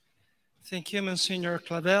Thank you, Monsignor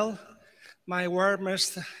Clavel. My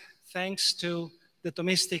warmest thanks to the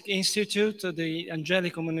Thomistic Institute, to the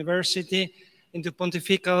Angelicum University, and the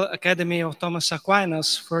Pontifical Academy of Thomas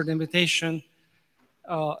Aquinas for the invitation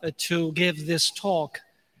to give this talk.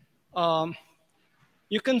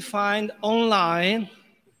 You can find online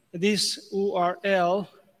this URL,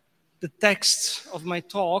 the text of my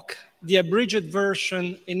talk, the abridged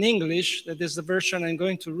version in English, that is the version I'm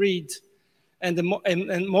going to read, and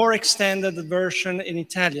the more extended version in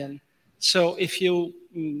Italian. So if you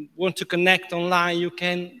want to connect online, you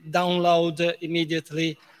can download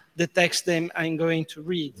immediately the text that I'm going to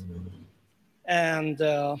read. And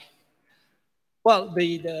well,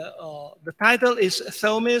 the title is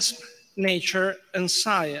Thomism, Nature, and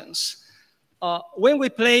Science. When we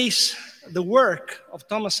place the work of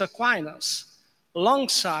Thomas Aquinas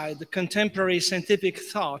alongside the contemporary scientific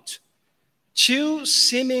thought, two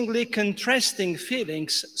seemingly contrasting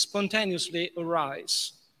feelings spontaneously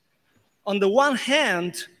arise. On the one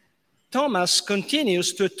hand, Thomas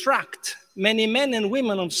continues to attract many men and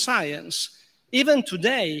women of science, even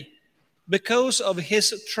today, because of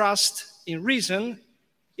his trust in reason,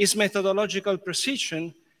 his methodological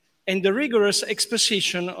precision, and the rigorous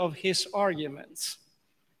exposition of his arguments.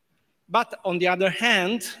 But on the other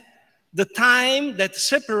hand, the time that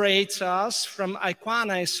separates us from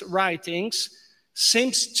Aquinas' writings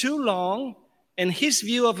seems too long, and his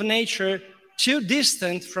view of nature too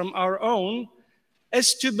distant from our own,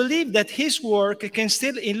 as to believe that his work can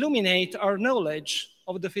still illuminate our knowledge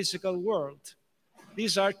of the physical world.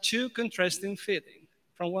 These are two contrasting feelings.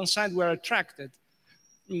 From one side, we're attracted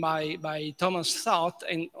by Thomas' thought,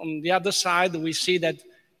 and on the other side, we see that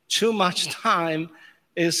too much time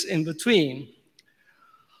is in between.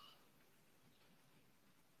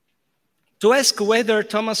 To ask whether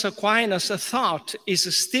Thomas Aquinas' thought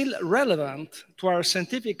is still relevant to our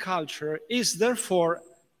scientific culture is therefore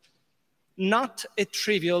not a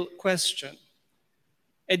trivial question.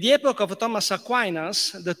 At the epoch of Thomas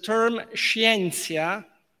Aquinas, the term scientia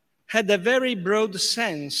had a very broad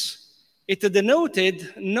sense. It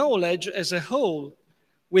denoted knowledge as a whole,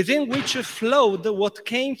 within which flowed what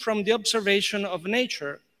came from the observation of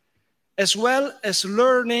nature, as well as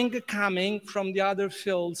learning coming from the other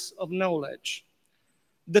fields of knowledge.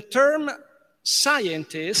 The term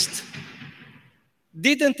scientist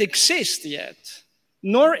didn't exist yet,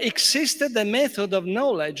 nor existed a method of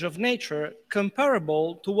knowledge of nature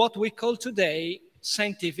comparable to what we call today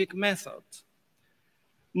scientific method.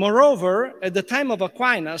 Moreover, at the time of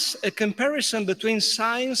Aquinas, a comparison between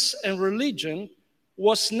science and religion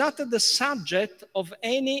was not the subject of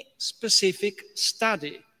any specific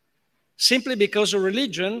study, simply because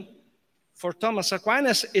religion, for Thomas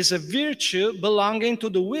Aquinas, is a virtue belonging to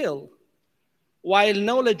the will, while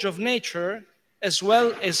knowledge of nature, as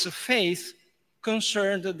well as faith,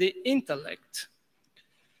 concerned the intellect.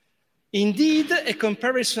 Indeed, a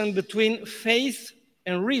comparison between faith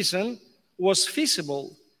and reason was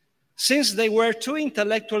feasible, since they were two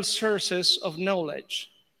intellectual sources of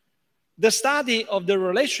knowledge. The study of the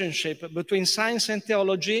relationship between science and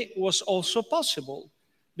theology was also possible,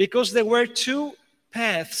 because there were two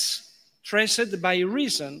paths traced by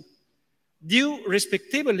reason, due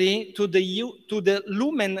respectively to the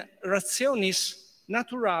lumen rationis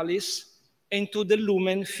naturalis and to the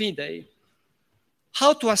lumen fidei.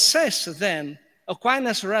 How to assess, then,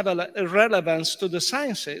 Aquinas' relevance to the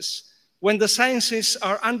sciences when the sciences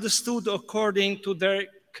are understood according to their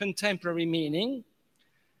contemporary meaning?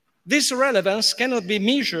 This relevance cannot be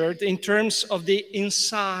measured in terms of the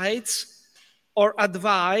insights or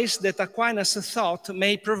advice that Aquinas' thought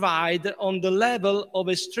may provide on the level of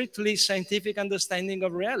a strictly scientific understanding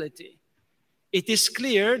of reality. It is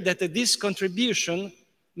clear that this contribution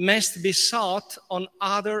must be sought on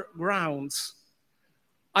other grounds.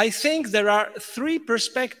 I think there are three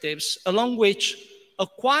perspectives along which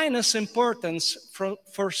Aquinas' importance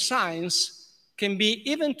for science can be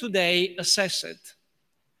even today assessed.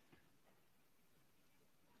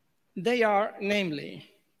 They are, namely,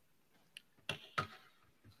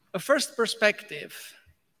 a first perspective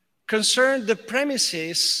concerns the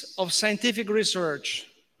premises of scientific research.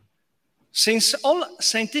 Since all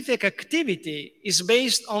scientific activity is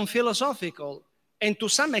based on philosophical and to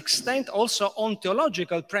some extent also on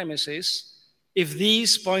theological premises, if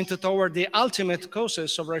these point toward the ultimate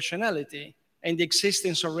causes of rationality and the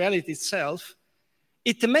existence of reality itself,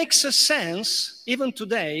 it makes sense, even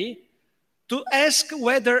today, to ask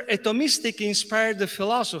whether a Thomistic-inspired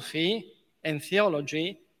philosophy and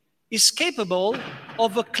theology is capable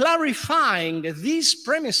of clarifying these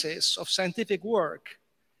premises of scientific work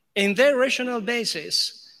and their rational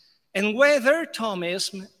basis, and whether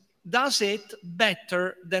Thomism does it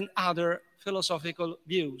better than other philosophical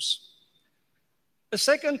views. A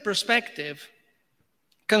second perspective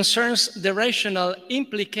concerns the rational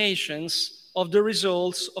implications of the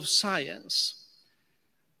results of science.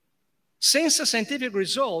 Since the scientific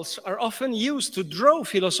results are often used to draw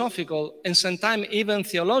philosophical and sometimes even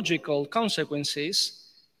theological consequences,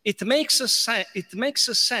 it makes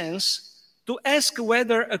sense to ask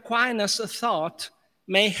whether Aquinas' thought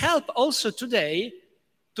may help also today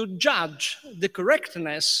to judge the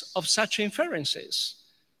correctness of such inferences,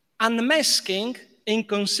 unmasking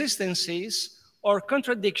inconsistencies or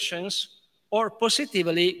contradictions, or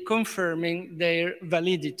positively confirming their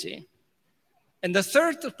validity. And the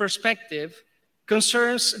third perspective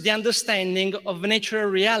concerns the understanding of natural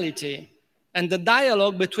reality and the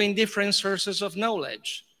dialogue between different sources of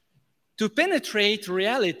knowledge. To penetrate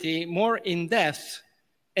reality more in depth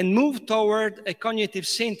and move toward a cognitive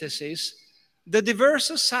synthesis, the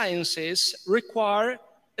diverse sciences require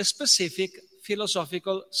a specific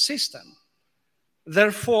philosophical system.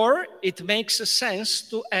 Therefore, it makes sense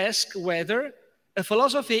to ask whether a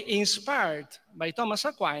philosophy inspired by Thomas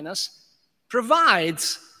Aquinas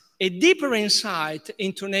provides a deeper insight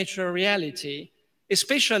into natural reality,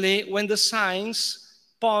 especially when the signs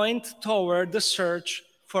point toward the search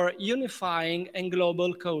for unifying and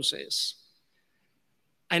global causes.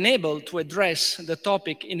 Unable to address the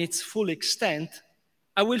topic in its full extent,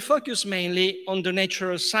 I will focus mainly on the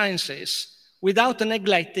natural sciences without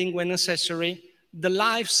neglecting, when necessary, the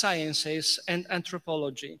life sciences and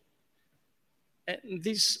anthropology. And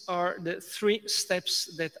these are the 3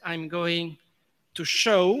 steps that I'm going to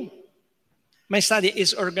show. My study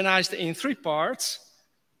is organized in 3 parts.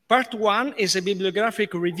 Part 1 is a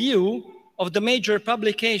bibliographic review of the major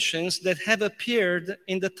publications that have appeared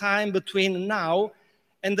in the time between now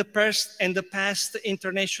and the past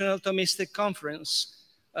International Thomistic Conference,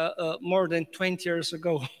 more than 20 years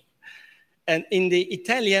ago. And in the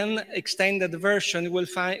Italian extended version,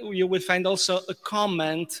 you will find also a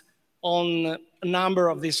comment on a number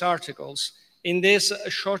of these articles. In this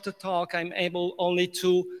short talk, I'm able only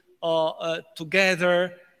to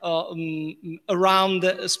gather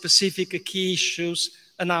around specific key issues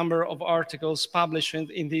a number of articles published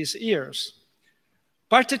in these years.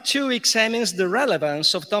 Part 2 examines the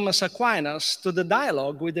relevance of Thomas Aquinas to the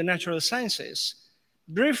dialogue with the natural sciences,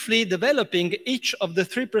 briefly developing each of the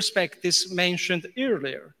 3 perspectives mentioned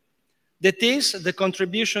earlier. That is, the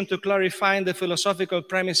contribution to clarifying the philosophical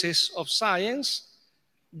premises of science,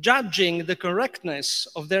 judging the correctness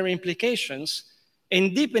of their implications,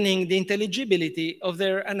 and deepening the intelligibility of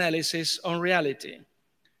their analysis on reality.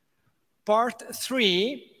 Part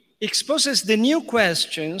 3 exposes the new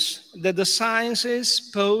questions that the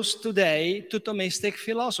sciences pose today to Thomistic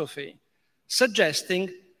philosophy,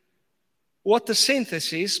 suggesting what the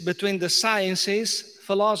synthesis between the sciences,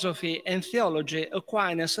 philosophy, and theology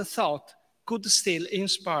Aquinas thought could still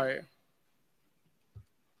inspire.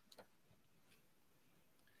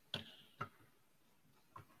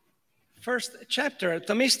 First chapter,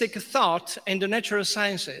 Thomistic Thought and the Natural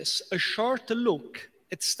Sciences, a short look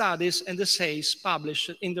at studies and essays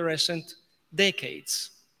published in the recent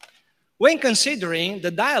decades. When considering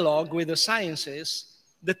the dialogue with the sciences,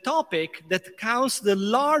 the topic that counts the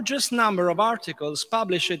largest number of articles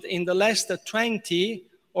published in the last 20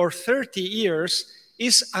 or 30 years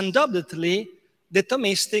is undoubtedly the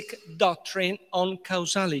Thomistic doctrine on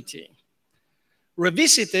causality.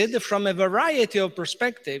 Revisited from a variety of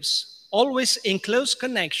perspectives, always in close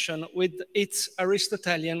connection with its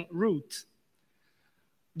Aristotelian root.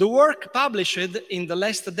 The work published in the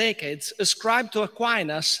last decades ascribed to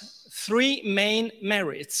Aquinas 3 main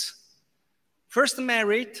merits. First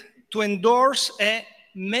merit, to endorse a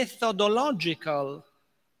methodological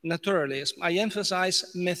naturalism. I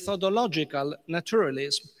emphasize methodological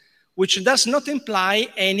naturalism, which does not imply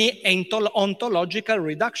any ontological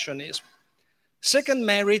reductionism. Second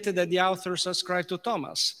merit that the authors ascribe to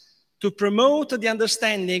Thomas, to promote the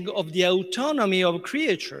understanding of the autonomy of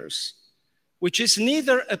creatures, which is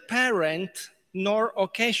neither apparent nor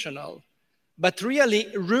occasional, but really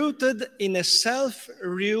rooted in a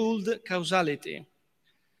self-ruled causality.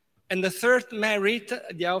 And the third merit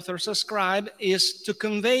the authors ascribe is to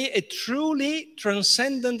convey a truly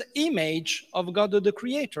transcendent image of God the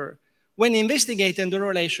Creator when investigating the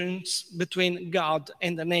relations between God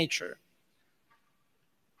and the nature.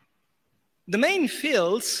 The main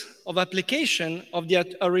fields of application of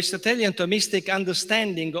the Aristotelian Thomistic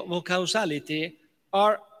understanding of causality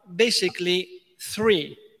are basically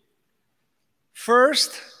 3.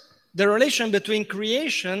 First, the relation between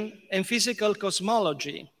creation and physical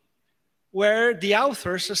cosmology. where the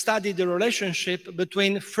authors study the relationship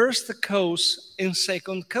between first cause and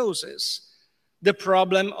second causes, the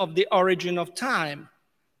problem of the origin of time,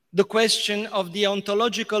 the question of the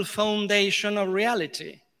ontological foundation of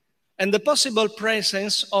reality, and the possible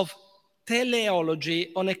presence of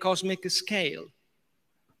teleology on a cosmic scale.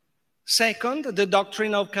 Second, the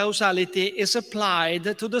doctrine of causality is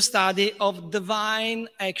applied to the study of divine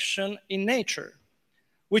action in nature,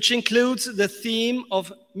 which includes the theme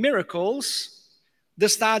of miracles, the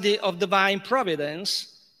study of divine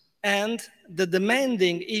providence, and the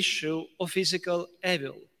demanding issue of physical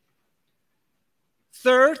evil.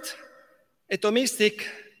 Third, a Thomistic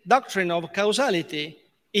doctrine of causality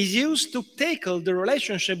is used to tackle the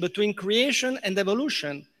relationship between creation and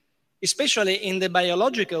evolution, especially in the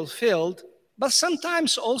biological field, but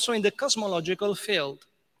sometimes also in the cosmological field.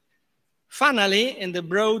 Finally, in the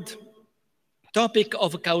broad topic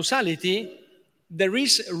of causality, there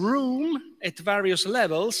is room at various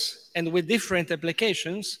levels and with different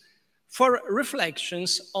applications for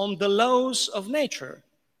reflections on the laws of nature,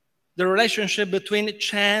 the relationship between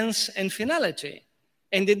chance and finality,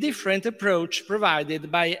 and the different approach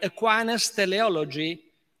provided by Aquinas' teleology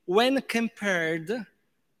when compared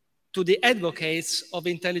to the advocates of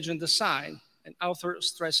intelligent design. And author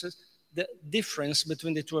stresses the difference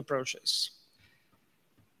between the two approaches.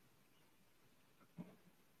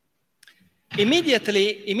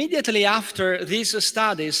 Immediately after these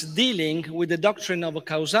studies dealing with the doctrine of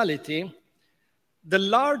causality, the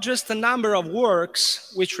largest number of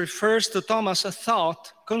works which refers to Thomas'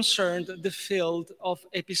 thought concerned the field of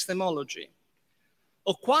epistemology.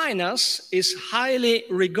 Aquinas is highly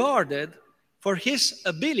regarded for his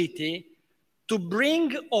ability to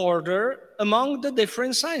bring order among the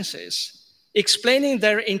different sciences, explaining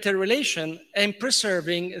their interrelation and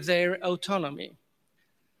preserving their autonomy.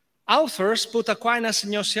 Authors put Aquinas'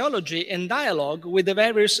 gnoseology in dialogue with the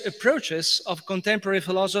various approaches of contemporary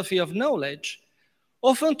philosophy of knowledge,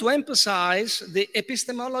 often to emphasize the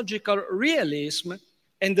epistemological realism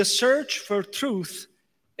and the search for truth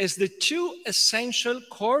as the two essential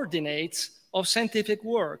coordinates of scientific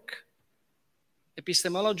work: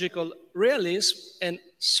 epistemological realism and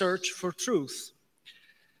search for truth.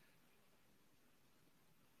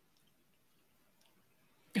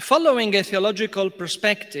 Following a theological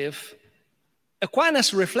perspective,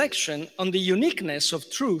 Aquinas' reflection on the uniqueness of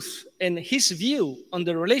truth and his view on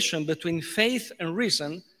the relation between faith and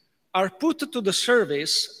reason are put to the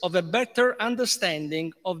service of a better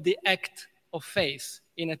understanding of the act of faith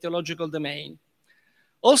in a theological domain.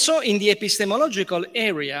 Also, in the epistemological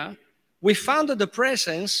area, we found the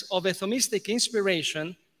presence of a Thomistic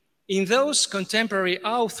inspiration in those contemporary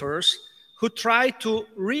authors who tried to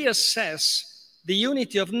reassess the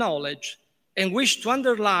unity of knowledge and wish to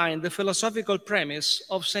underline the philosophical premise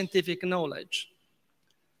of scientific knowledge.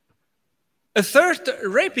 A third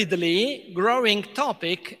rapidly growing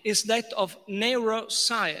topic is that of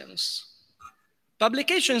neuroscience.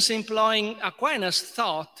 Publications employing Aquinas'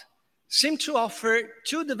 thought seem to offer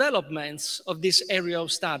two developments of this area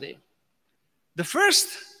of study. The first,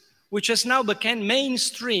 which has now become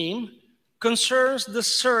mainstream, concerns the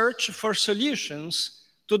search for solutions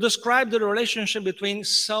to describe the relationship between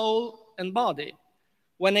soul and body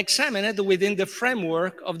when examined within the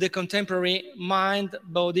framework of the contemporary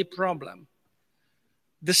mind-body problem.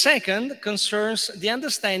 The second concerns the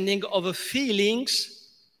understanding of feelings,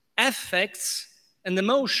 affects, and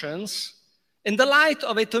emotions in the light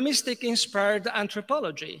of a Thomistic-inspired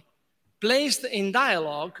anthropology, placed in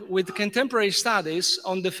dialogue with contemporary studies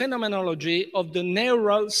on the phenomenology of the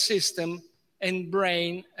neural system and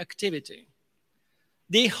brain activity.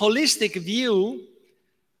 The holistic view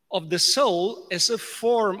of the soul as a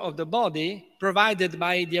form of the body provided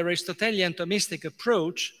by the Aristotelian Thomistic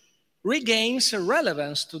approach regains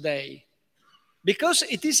relevance today because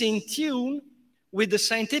it is in tune with the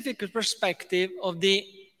scientific perspective of the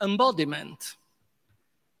embodiment.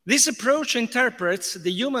 This approach interprets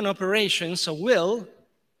the human operations of will,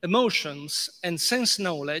 emotions, and sense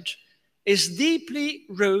knowledge as deeply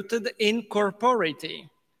rooted in corporeity,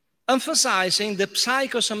 emphasizing the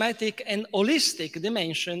psychosomatic and holistic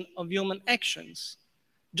dimension of human actions,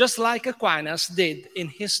 just like Aquinas did in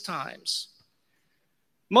his times.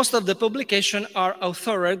 Most of the publications are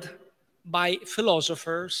authored by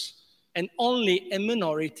philosophers and only a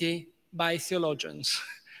minority by theologians.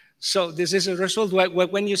 So this is a result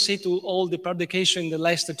when you see to all the publications in the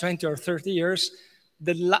last 20 or 30 years,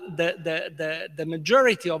 the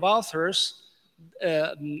majority of authors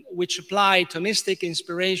which apply Thomistic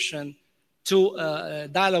inspiration to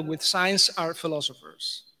dialogue with science are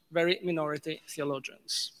philosophers, very minority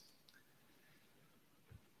theologians.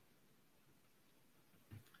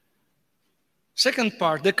 Second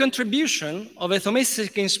part, the contribution of a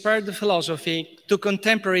Thomistic-inspired philosophy to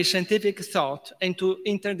contemporary scientific thought and to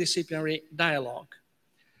interdisciplinary dialogue.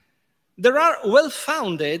 There are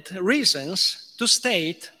well-founded reasons to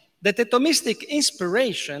state that a Thomistic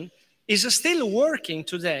inspiration is still working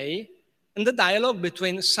today in the dialogue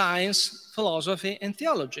between science, philosophy, and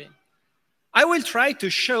theology. I will try to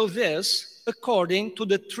show this according to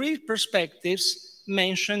the three perspectives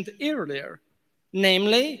mentioned earlier,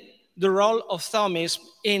 namely the role of Thomism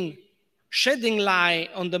in shedding light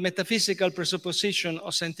on the metaphysical presupposition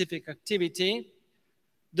of scientific activity,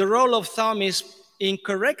 the role of Thomism in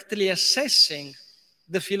correctly assessing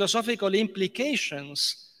the philosophical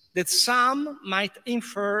implications that some might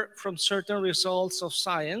infer from certain results of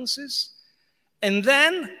sciences, and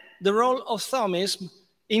then the role of Thomism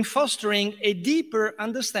in fostering a deeper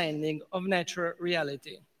understanding of natural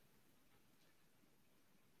reality.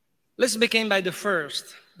 Let's begin by the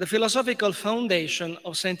first, the philosophical foundation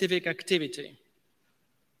of scientific activity.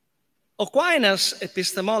 Aquinas'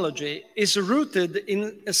 epistemology is rooted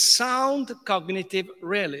in a sound cognitive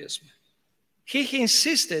realism. He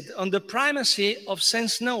insisted on the primacy of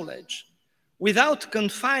sense knowledge without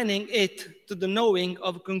confining it to the knowing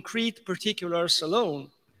of concrete particulars alone,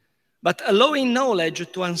 but allowing knowledge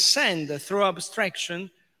to ascend through abstraction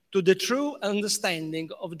to the true understanding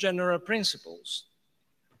of general principles.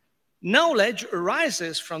 Knowledge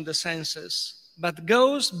arises from the senses, but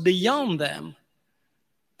goes beyond them.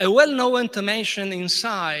 A well-known intimation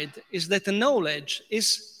inside is that knowledge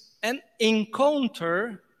is an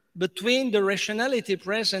encounter between the rationality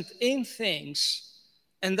present in things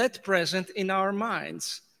and that present in our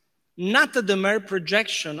minds, not the mere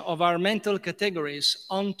projection of our mental categories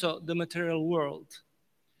onto the material world.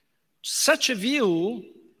 Such a view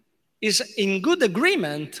is in good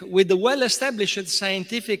agreement with the well-established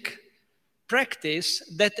scientific practice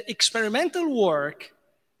that experimental work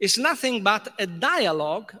is nothing but a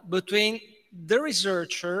dialogue between the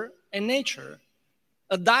researcher and nature,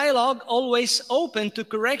 a dialogue always open to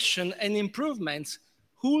correction and improvements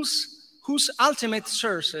whose ultimate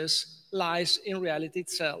sources lies in reality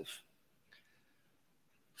itself.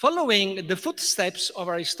 Following the footsteps of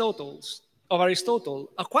Aristotle,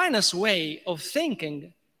 Aquinas' way of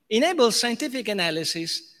thinking enables scientific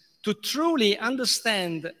analysis to truly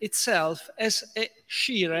understand itself as a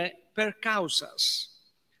scire per causas.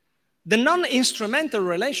 The non-instrumental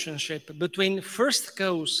relationship between first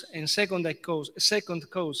cause and second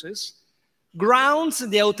causes grounds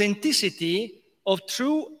the authenticity of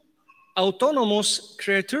true autonomous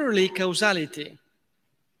creaturely causality,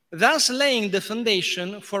 thus laying the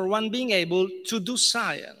foundation for one being able to do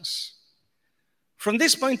science. From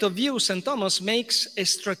this point of view, St. Thomas makes a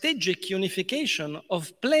strategic unification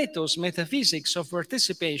of Plato's metaphysics of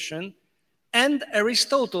participation and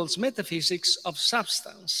Aristotle's metaphysics of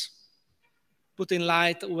substance, put in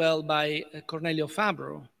light well by Cornelio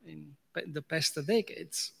Fabro in the past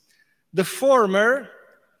decades. The former,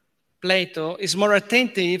 Plato, is more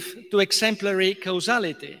attentive to exemplary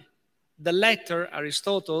causality. The latter,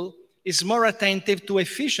 Aristotle, is more attentive to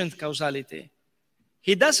efficient causality.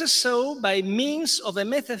 He does so by means of a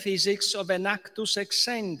metaphysics of an actus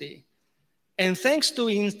exsendi, and thanks to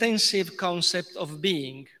intensive concept of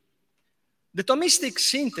being. The Thomistic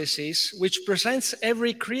synthesis, which presents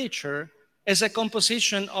every creature as a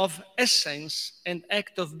composition of essence and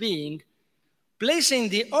act of being, placing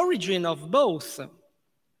the origin of both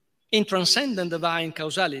in transcendent divine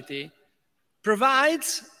causality,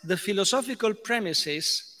 provides the philosophical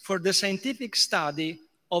premises for the scientific study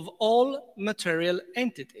of all material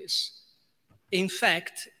entities. In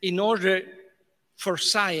fact, in order for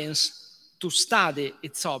science to study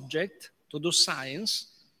its object, to do science,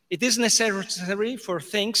 it is necessary for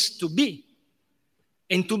things to be,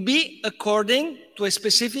 and to be according to a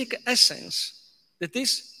specific essence, that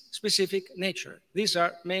is, specific nature. These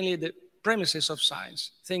are mainly the premises of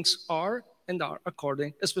science. Things are and are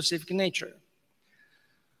according to a specific nature.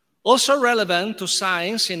 Also relevant to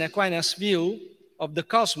science in Aquinas' view of the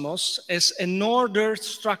cosmos as an ordered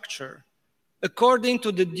structure, according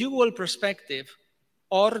to the dual perspective,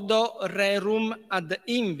 ordo rerum ad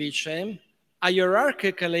invicem, a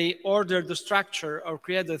hierarchically ordered structure of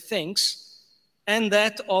created things, and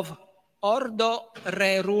that of ordo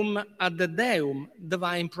rerum ad deum,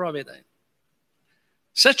 divine providence.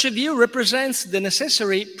 Such a view represents the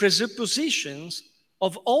necessary presuppositions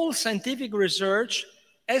of all scientific research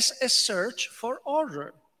as a search for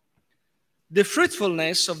order. The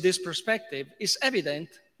fruitfulness of this perspective is evident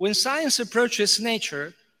when science approaches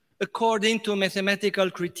nature according to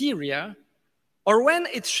mathematical criteria, or when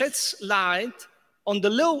it sheds light on the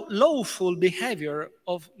lawful behavior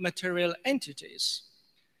of material entities.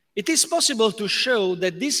 It is possible to show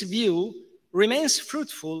that this view remains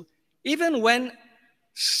fruitful even when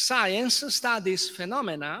science studies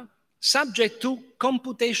phenomena subject to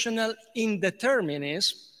computational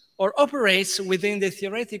indeterminism or operates within the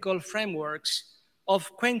theoretical frameworks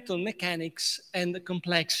of quantum mechanics and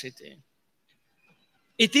complexity.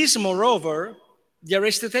 It is, moreover, the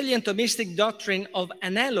Aristotelian Thomistic doctrine of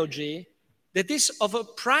analogy that is of a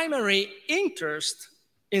primary interest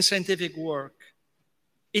in scientific work.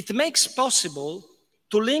 It makes possible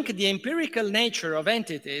to link the empirical nature of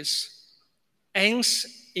entities,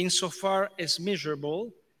 hence insofar as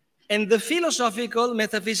measurable, and the philosophical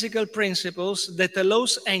metaphysical principles that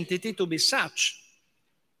allows entity to be such,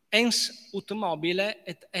 ens ut mobile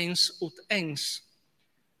et ens ut ens,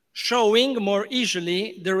 showing more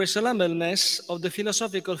easily the reasonableness of the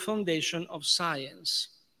philosophical foundation of science.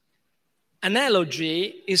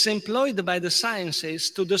 Analogy is employed by the sciences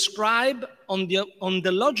to describe on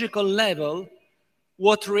the logical level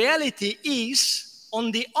what reality is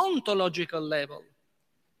on the ontological level.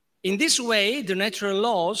 In this way, the natural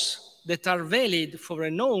laws that are valid for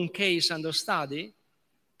a known case under study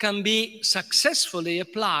can be successfully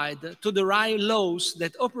applied to derive laws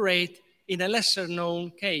that operate in a lesser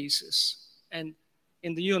known cases and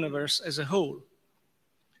in the universe as a whole.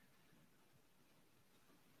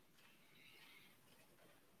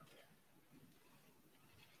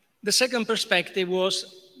 The second perspective was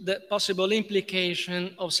the possible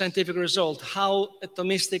implication of scientific result, how a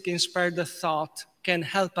Thomistic inspired thought can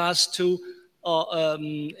help us to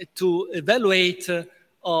evaluate the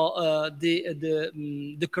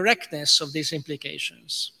correctness of these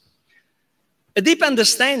implications. A deep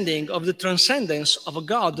understanding of the transcendence of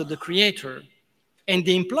God, the Creator, and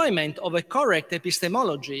the employment of a correct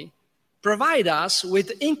epistemology provide us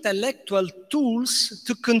with intellectual tools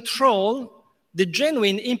to control the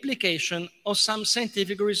genuine implication of some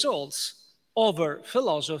scientific results over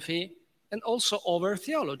philosophy and also over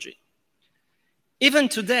theology. Even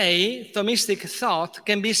today, Thomistic thought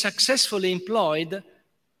can be successfully employed,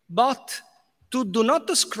 but to do not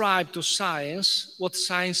ascribe to science what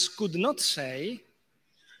science could not say,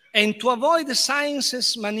 and to avoid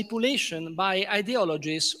science's manipulation by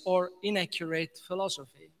ideologies or inaccurate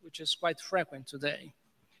philosophy, which is quite frequent today.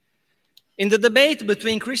 In the debate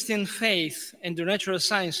between Christian faith and the natural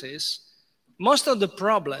sciences, most of the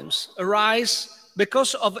problems arise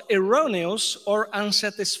because of erroneous or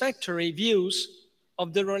unsatisfactory views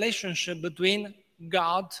of the relationship between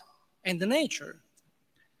God and nature.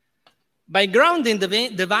 By grounding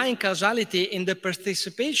divine causality in the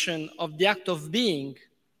participation of the act of being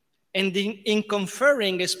and in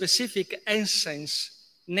conferring a specific essence,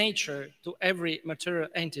 nature, to every material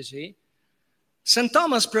entity, St.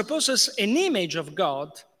 Thomas proposes an image of God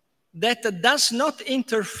that does not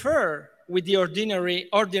interfere with the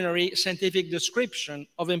ordinary scientific description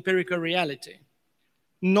of empirical reality,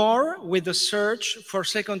 nor with the search for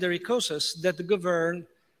secondary causes that govern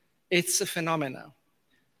its phenomena.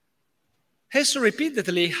 As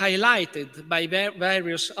repeatedly highlighted by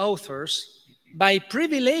various authors, by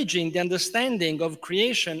privileging the understanding of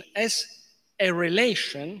creation as a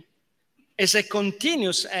relation, as a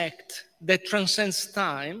continuous act that transcends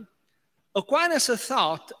time, Aquinas'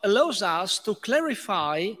 thought allows us to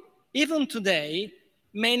clarify, even today,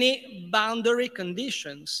 many boundary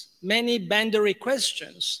conditions, many boundary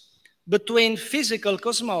questions between physical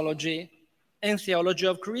cosmology and theology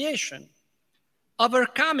of creation,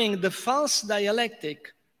 overcoming the false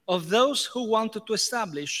dialectic of those who wanted to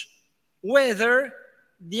establish whether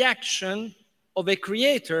the action of a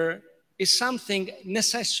creator is something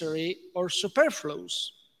necessary or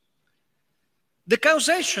superfluous. The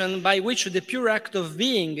causation by which the pure act of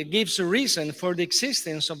being gives a reason for the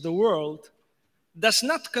existence of the world does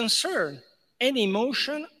not concern any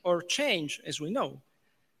motion or change, as we know,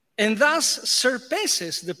 and thus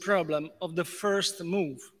surpasses the problem of the first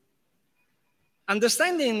move.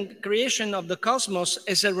 Understanding creation of the cosmos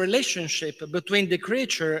as a relationship between the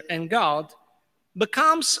creature and God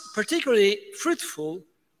becomes particularly fruitful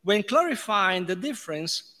when clarifying the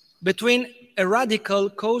difference between a radical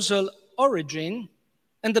causal origin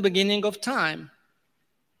and the beginning of time.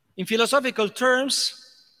 In philosophical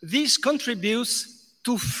terms, this contributes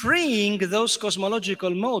to freeing those cosmological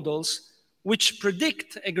models which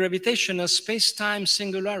predict a gravitational space-time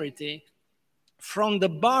singularity from the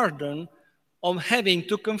burden of having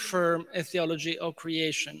to confirm a theology of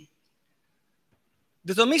creation.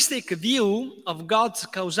 The Thomistic view of God's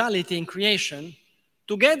causality in creation,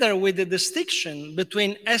 together with the distinction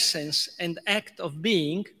between essence and act of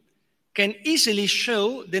being, can easily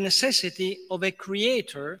show the necessity of a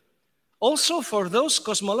creator also for those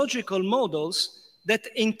cosmological models that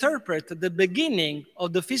interpret the beginning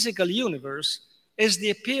of the physical universe as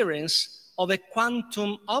the appearance of a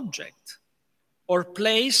quantum object, or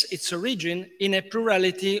place its origin in a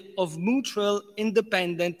plurality of mutual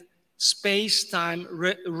independent space-time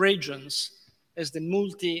regions, as the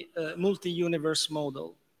multi-universe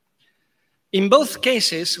model. In both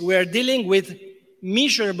cases, we are dealing with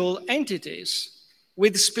measurable entities,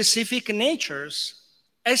 with specific natures,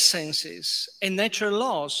 essences, and natural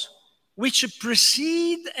laws, which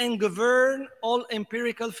precede and govern all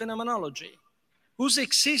empirical phenomenology, whose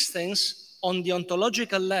existence on the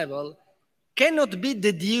ontological level cannot be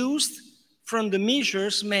deduced from the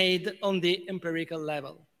measures made on the empirical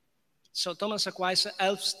level. So Thomas Aquinas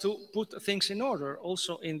helps to put things in order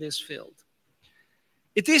also in this field.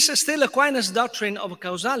 It is still Aquinas' doctrine of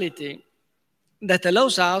causality that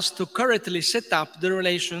allows us to correctly set up the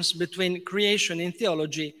relations between creation in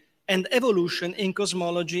theology and evolution in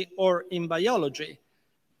cosmology or in biology,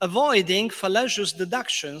 avoiding fallacious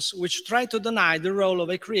deductions which try to deny the role of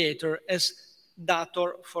a creator as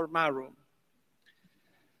dator formarum.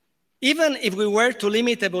 Even if we were to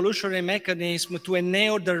limit evolutionary mechanism to a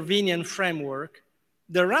neo-Darwinian framework,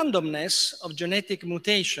 the randomness of genetic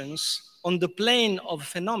mutations on the plane of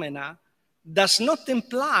phenomena does not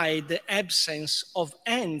imply the absence of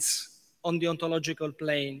ends on the ontological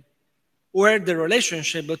plane, where the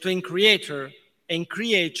relationship between creator and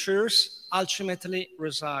creatures ultimately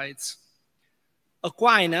resides.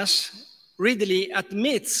 Aquinas readily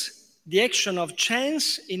admits the action of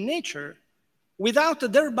chance in nature without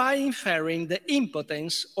thereby inferring the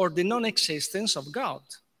impotence or the non-existence of God.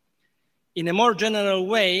 In a more general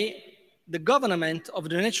way, the government of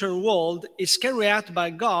the natural world is carried out by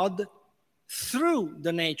God through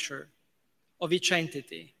the nature of each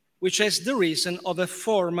entity, which is the reason of a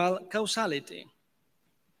formal causality.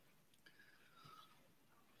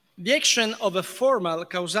 The action of a formal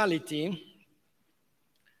causality,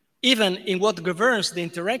 even in what governs the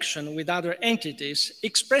interaction with other entities,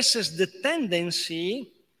 expresses the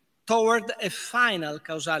tendency toward a final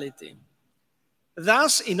causality.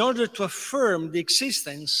 Thus, in order to affirm the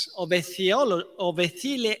existence of a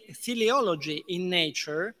teleology in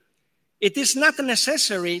nature, it is not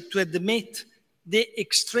necessary to admit the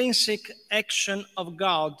extrinsic action of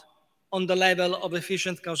God on the level of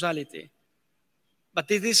efficient causality.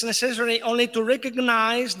 But it is necessary only to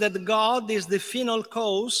recognize that God is the final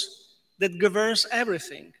cause that governs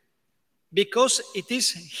everything, because it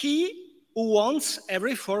is He who wants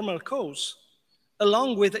every formal cause,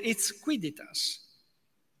 along with its quidditas.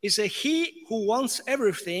 It's He who wants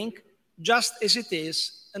everything just as it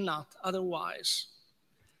is and not otherwise.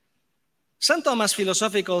 St. Thomas'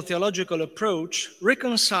 philosophical theological approach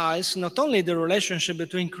reconciles not only the relationship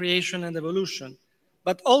between creation and evolution,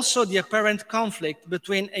 but also the apparent conflict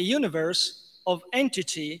between a universe of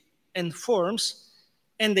entity and forms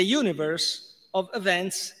and a universe of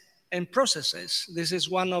events and processes. This is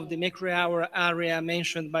one of the macro area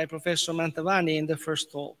mentioned by Professor Mantovani in the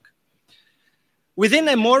first talk. Within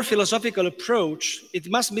a more philosophical approach, it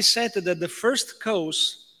must be said that the first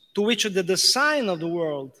cause to which the design of the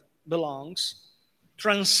world belongs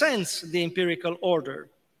transcends the empirical order,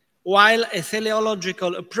 while a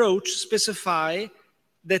teleological approach specifies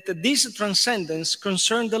that this transcendence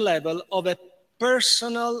concerns the level of a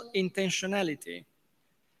personal intentionality.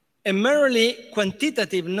 A merely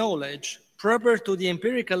quantitative knowledge proper to the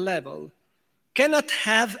empirical level cannot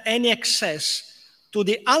have any access to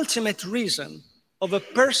the ultimate reason of a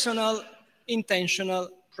personal intentional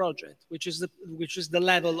project, which is the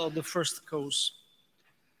level of the first cause.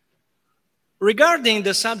 Regarding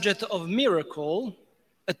the subject of miracle,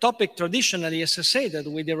 a topic traditionally associated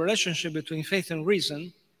with the relationship between faith and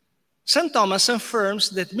reason, St. Thomas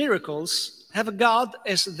affirms that miracles have God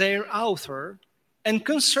as their author and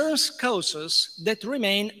concerns causes that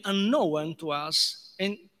remain unknown to us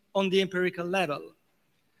on the empirical level.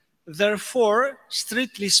 Therefore,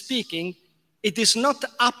 strictly speaking, it is not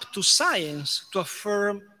up to science to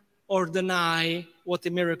affirm or deny what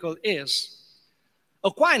a miracle is.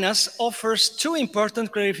 Aquinas offers two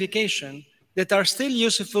important clarifications that are still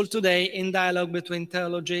useful today in dialogue between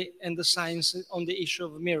theology and the science on the issue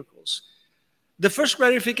of miracles. The first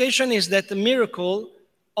clarification is that the miracle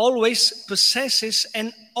always possesses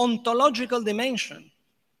an ontological dimension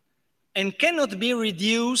and cannot be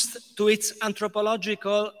reduced to its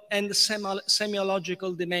anthropological and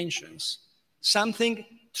semiological dimensions. Something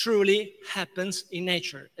truly happens in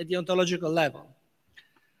nature at the ontological level.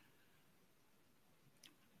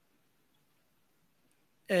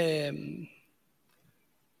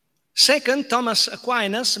 Second, Thomas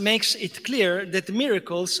Aquinas makes it clear that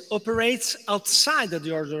miracles operate outside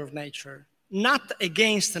the order of nature, not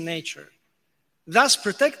against nature, thus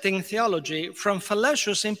protecting theology from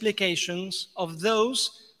fallacious implications of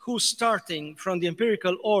those who, starting from the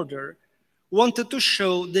empirical order, wanted to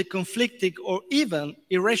show the conflicting or even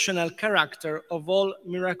irrational character of all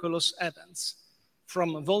miraculous events,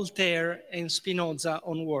 from Voltaire and Spinoza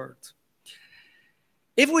onward.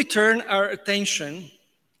 If we turn our attention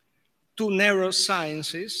to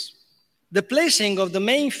neurosciences, the placing of the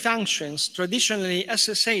main functions traditionally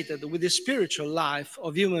associated with the spiritual life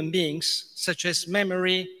of human beings, such as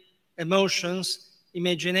memory, emotions,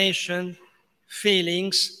 imagination,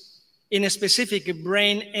 feelings, in specific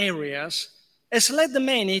brain areas, has led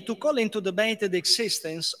many to call into debate the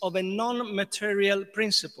existence of a non-material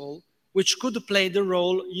principle which could play the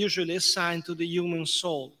role usually assigned to the human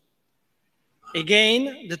soul.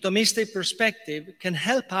 Again, the Thomistic perspective can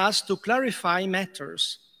help us to clarify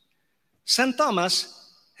matters. St.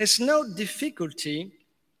 Thomas has no difficulty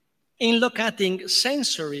in locating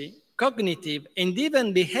sensory, cognitive, and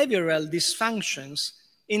even behavioral dysfunctions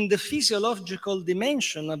in the physiological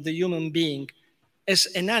dimension of the human being as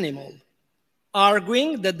an animal,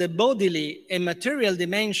 arguing that the bodily and material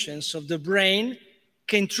dimensions of the brain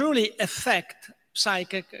can truly affect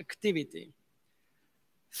psychic activity.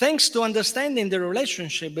 Thanks to understanding the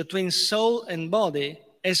relationship between soul and body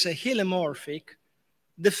as a helomorphic,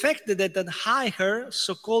 the fact that the higher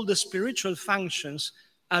so-called spiritual functions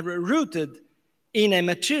are rooted in a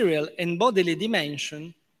material and bodily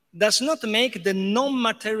dimension does not make the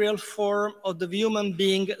non-material form of the human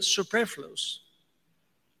being superfluous.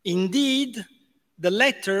 Indeed, the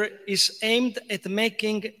latter is aimed at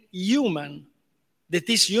making human, that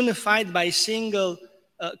is unified by a single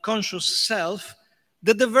conscious self,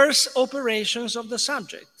 the diverse operations of the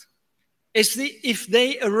subject, as if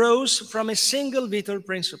they arose from a single vital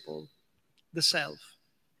principle, the self.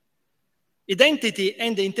 Identity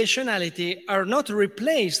and intentionality are not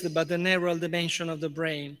replaced by the neural dimension of the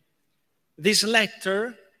brain. This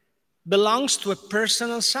latter belongs to a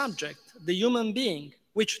personal subject, the human being,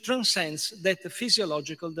 which transcends that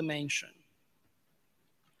physiological dimension.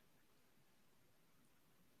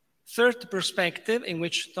 Third perspective, in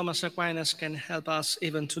which Thomas Aquinas can help us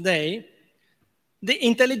even today, the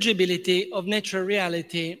intelligibility of natural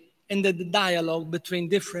reality and the dialogue between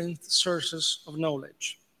different sources of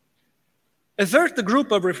knowledge. A third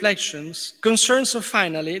group of reflections concerns,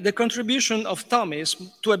 finally, the contribution of Thomism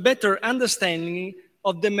to a better understanding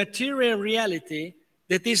of the material reality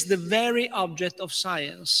that is the very object of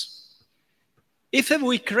science. If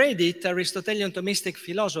we credit Aristotelian Thomistic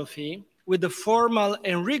philosophy with the formal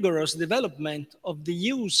and rigorous development of the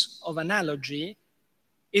use of analogy,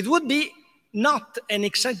 it would be not an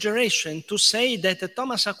exaggeration to say that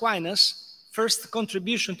Thomas Aquinas' first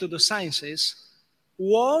contribution to the sciences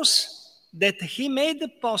was that he made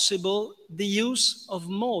possible the use of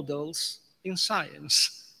models in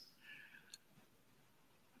science.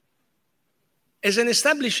 As an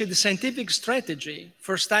established scientific strategy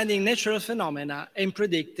for studying natural phenomena and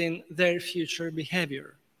predicting their future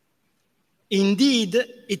behavior. Indeed,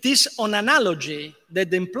 it is on analogy that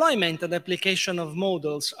the employment and application of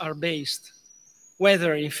models are based,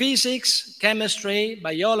 whether in physics, chemistry,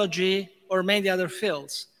 biology, or many other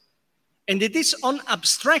fields. And it is on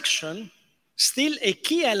abstraction, still a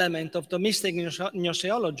key element of Thomistic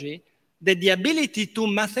gnoseology, that the ability to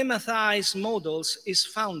mathematize models is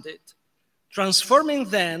founded, transforming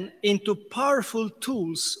them into powerful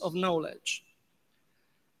tools of knowledge.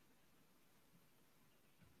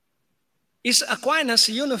 Is Aquinas'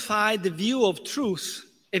 unified view of truth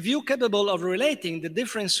a view capable of relating the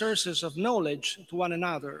different sources of knowledge to one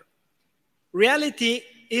another? Reality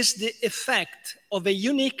is the effect of a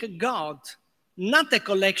unique God, not a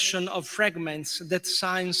collection of fragments that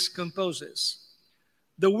science composes.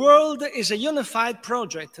 The world is a unified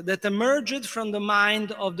project that emerged from the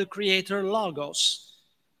mind of the Creator Logos,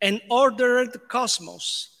 an ordered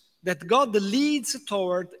cosmos that God leads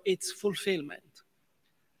toward its fulfillment.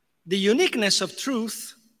 The uniqueness of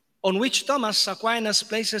truth, on which Thomas Aquinas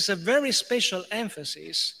places a very special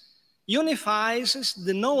emphasis, unifies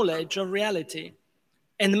the knowledge of reality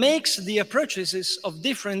and makes the approaches of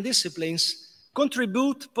different disciplines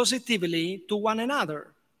contribute positively to one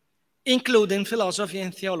another, including philosophy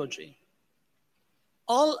and theology.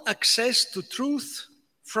 All access to truth,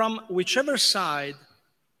 from whichever side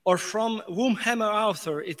or from whomsoever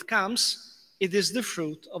author it comes, it is the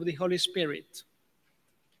fruit of the Holy Spirit.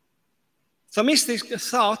 Thomistic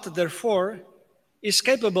thought, therefore, is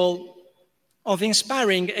capable of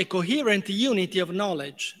inspiring a coherent unity of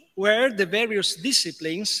knowledge where the various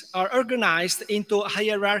disciplines are organized into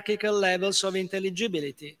hierarchical levels of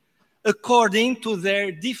intelligibility according to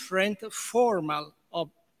their different formal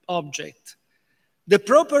object. The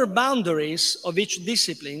proper boundaries of each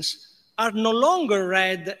disciplines are no longer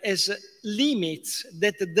read as limits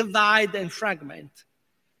that divide and fragment.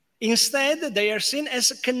 Instead, they are seen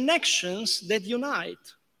as connections that unite.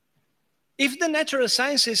 If the natural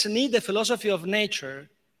sciences need a philosophy of nature,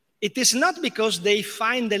 it is not because they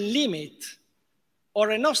find a limit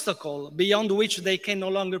or an obstacle beyond which they can no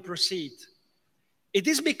longer proceed. It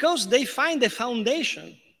is because they find a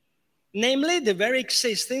foundation, namely the very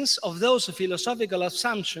existence of those philosophical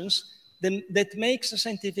assumptions that makes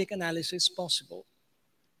scientific analysis possible.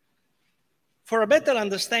 For a better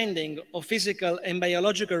understanding of physical and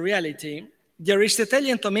biological reality, the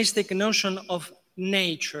Aristotelian Thomistic notion of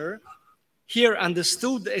nature, here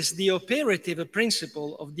understood as the operative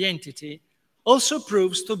principle of the entity, also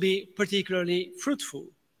proves to be particularly fruitful.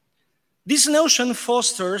 This notion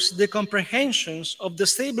fosters the comprehensions of the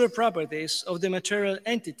stable properties of the material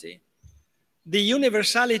entity, the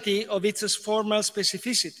universality of its formal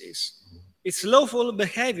specificities, its lawful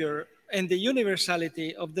behavior, and the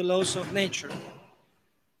universality of the laws of nature.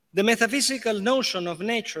 The metaphysical notion of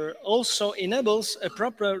nature also enables a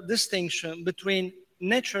proper distinction between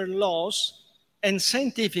natural laws and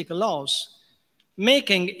scientific laws,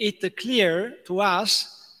 making it clear to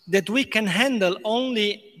us that we can handle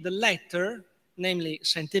only the latter, namely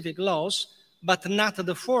scientific laws, but not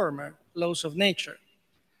the former, laws of nature.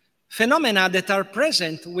 Phenomena that are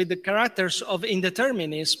present with the characters of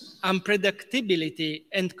indeterminism, unpredictability,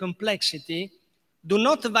 and complexity do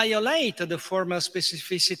not violate the formal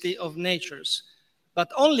specificity of natures, but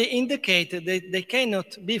only indicate that they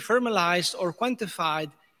cannot be formalized or quantified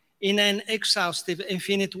in an exhaustive,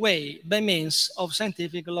 infinite way by means of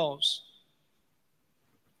scientific laws.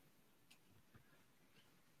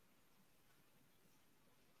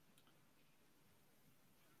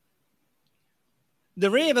 The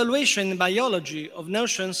re-evaluation in biology of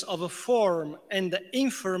notions of form and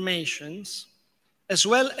informations, as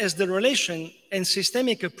well as the relation and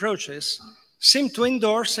systemic approaches, seem to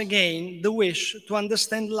endorse again the wish to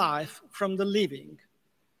understand life from the living,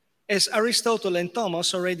 as Aristotle and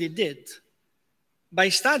Thomas already did. By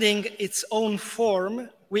studying its own form,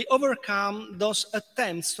 we overcome those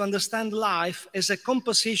attempts to understand life as a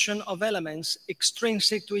composition of elements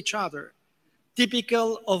extrinsic to each other,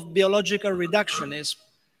 typical of biological reductionism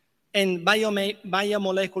and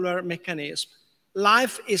biomolecular mechanism.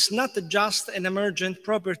 Life is not just an emergent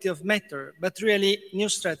property of matter, but really a new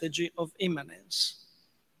strategy of immanence.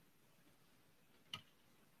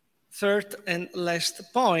 Third and last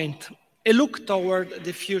point, a look toward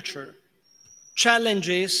the future,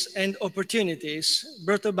 challenges and opportunities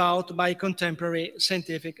brought about by contemporary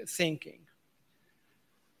scientific thinking.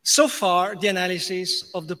 So far, the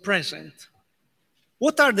analysis of the present.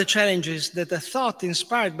 What are the challenges that a thought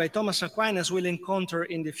inspired by Thomas Aquinas will encounter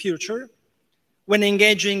in the future when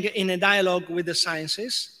engaging in a dialogue with the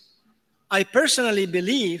sciences? I personally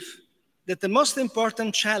believe that the most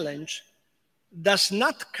important challenge does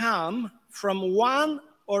not come from one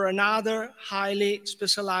or another highly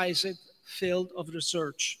specialized field of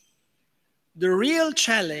research. The real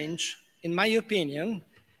challenge, in my opinion,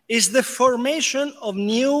 is the formation of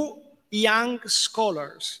new young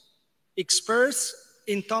scholars, experts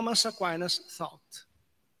in Thomas Aquinas' thought.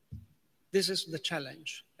 This is the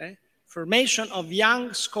challenge. Formation of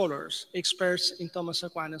young scholars, experts in Thomas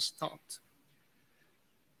Aquinas' thought.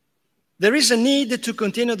 There is a need to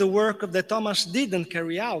continue the work that Thomas didn't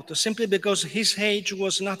carry out simply because his age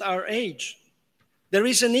was not our age. There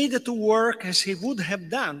is a need to work as he would have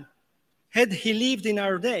done had he lived in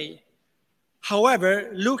our day. However,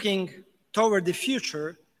 looking toward the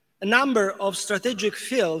future, a number of strategic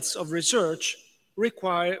fields of research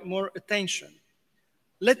require more attention.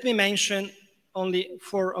 Let me mention only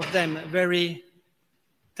 4 of them very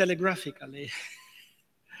telegraphically.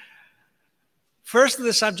 First,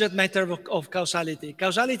 the subject matter of causality.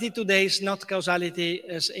 Causality today is not causality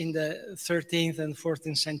as in the 13th and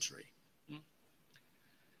 14th century.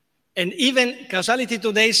 And even causality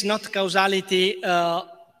today is not causality at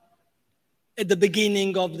the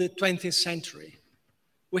beginning of the 20th century.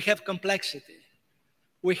 We have complexity.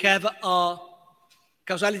 We have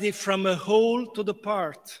causality from a whole to the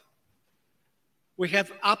part. We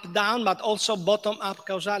have up-down, but also bottom-up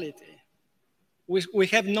causality. We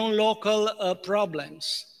have non-local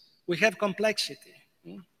problems. We have complexity.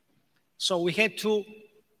 So we had to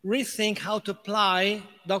rethink how to apply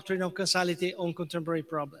doctrine of causality on contemporary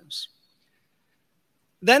problems.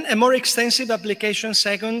 Then a more extensive application,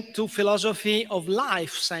 second, to philosophy of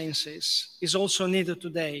life sciences is also needed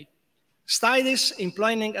today. Studies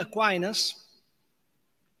employing Aquinas'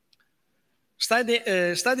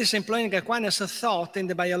 thought in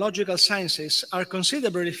the biological sciences are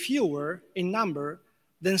considerably fewer in number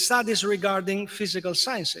than studies regarding physical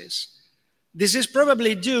sciences. This is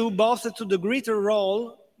probably due both to the greater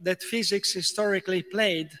role that physics historically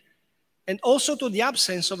played and also to the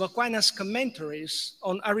absence of Aquinas' commentaries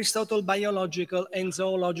on Aristotle's biological and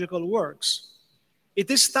zoological works.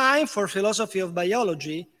 It is time for philosophy of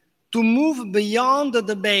biology to move beyond the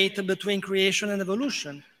debate between creation and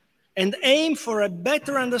evolution and aim for a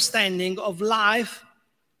better understanding of life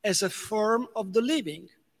as a form of the living,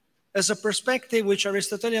 as a perspective which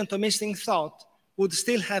Aristotelian Thomistic thought would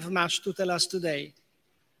still have much to tell us today.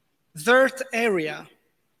 Third area,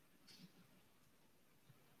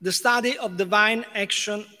 the study of divine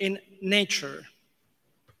action in nature.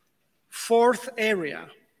 Fourth area,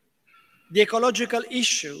 the ecological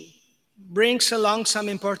issue brings along some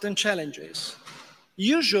important challenges,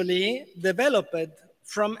 usually developed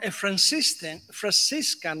from a Franciscan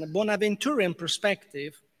Bonaventurean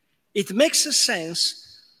perspective. It makes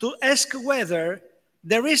sense to ask whether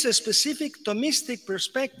there is a specific Thomistic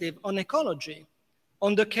perspective on ecology,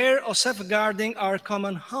 on the care of safeguarding our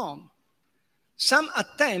common home. Some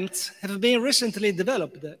attempts have been recently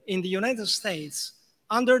developed in the United States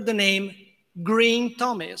under the name Green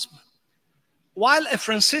Thomism. While a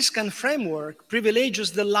Franciscan framework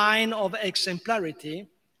privileges the line of exemplarity,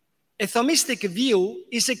 a Thomistic view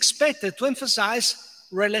is expected to emphasize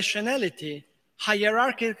relationality,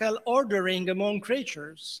 hierarchical ordering among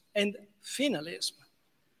creatures, and finalism.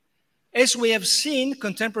 As we have seen,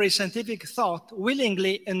 contemporary scientific thought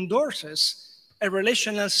willingly endorses a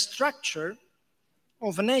relational structure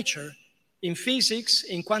of nature in physics,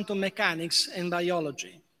 in quantum mechanics, and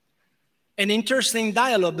biology. An interesting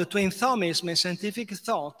dialogue between Thomism and scientific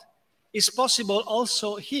thought is possible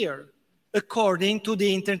also here, according to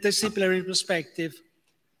the interdisciplinary perspective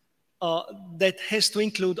that has to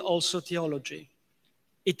include also theology.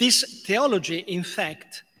 It is theology, in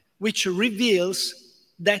fact, which reveals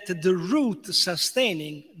that the root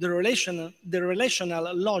sustaining the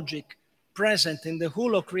relational logic present in the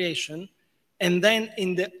whole of creation and then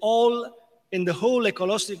in the whole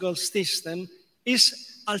ecological system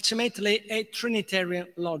is ultimately a Trinitarian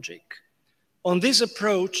logic. On this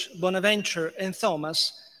approach, Bonaventure and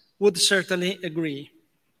Thomas would certainly agree.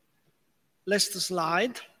 Last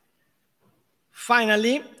slide.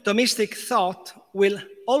 Finally, Thomistic thought will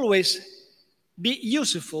always be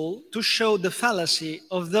useful to show the fallacy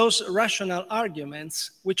of those rational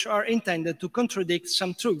arguments which are intended to contradict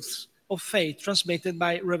some truths of faith transmitted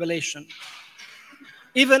by revelation.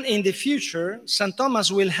 Even in the future, St.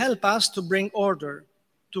 Thomas will help us to bring order,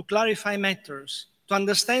 to clarify matters, to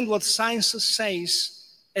understand what science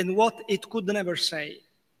says and what it could never say.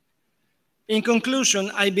 In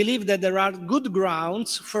conclusion, I believe that there are good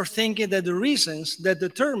grounds for thinking that the reasons that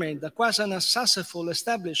determined the quasi-successful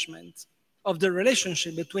establishment of the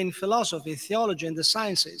relationship between philosophy, theology, and the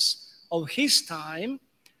sciences of his time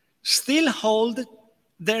still hold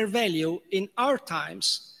their value in our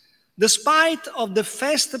times, despite of the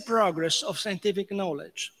fast progress of scientific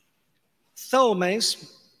knowledge.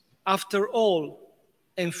 Thomism, after all,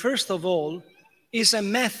 and first of all, is a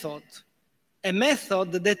method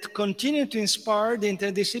that continues to inspire the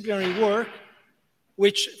interdisciplinary work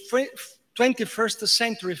which 21st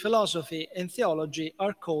century philosophy and theology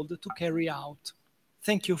are called to carry out.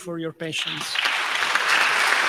 Thank you for your patience.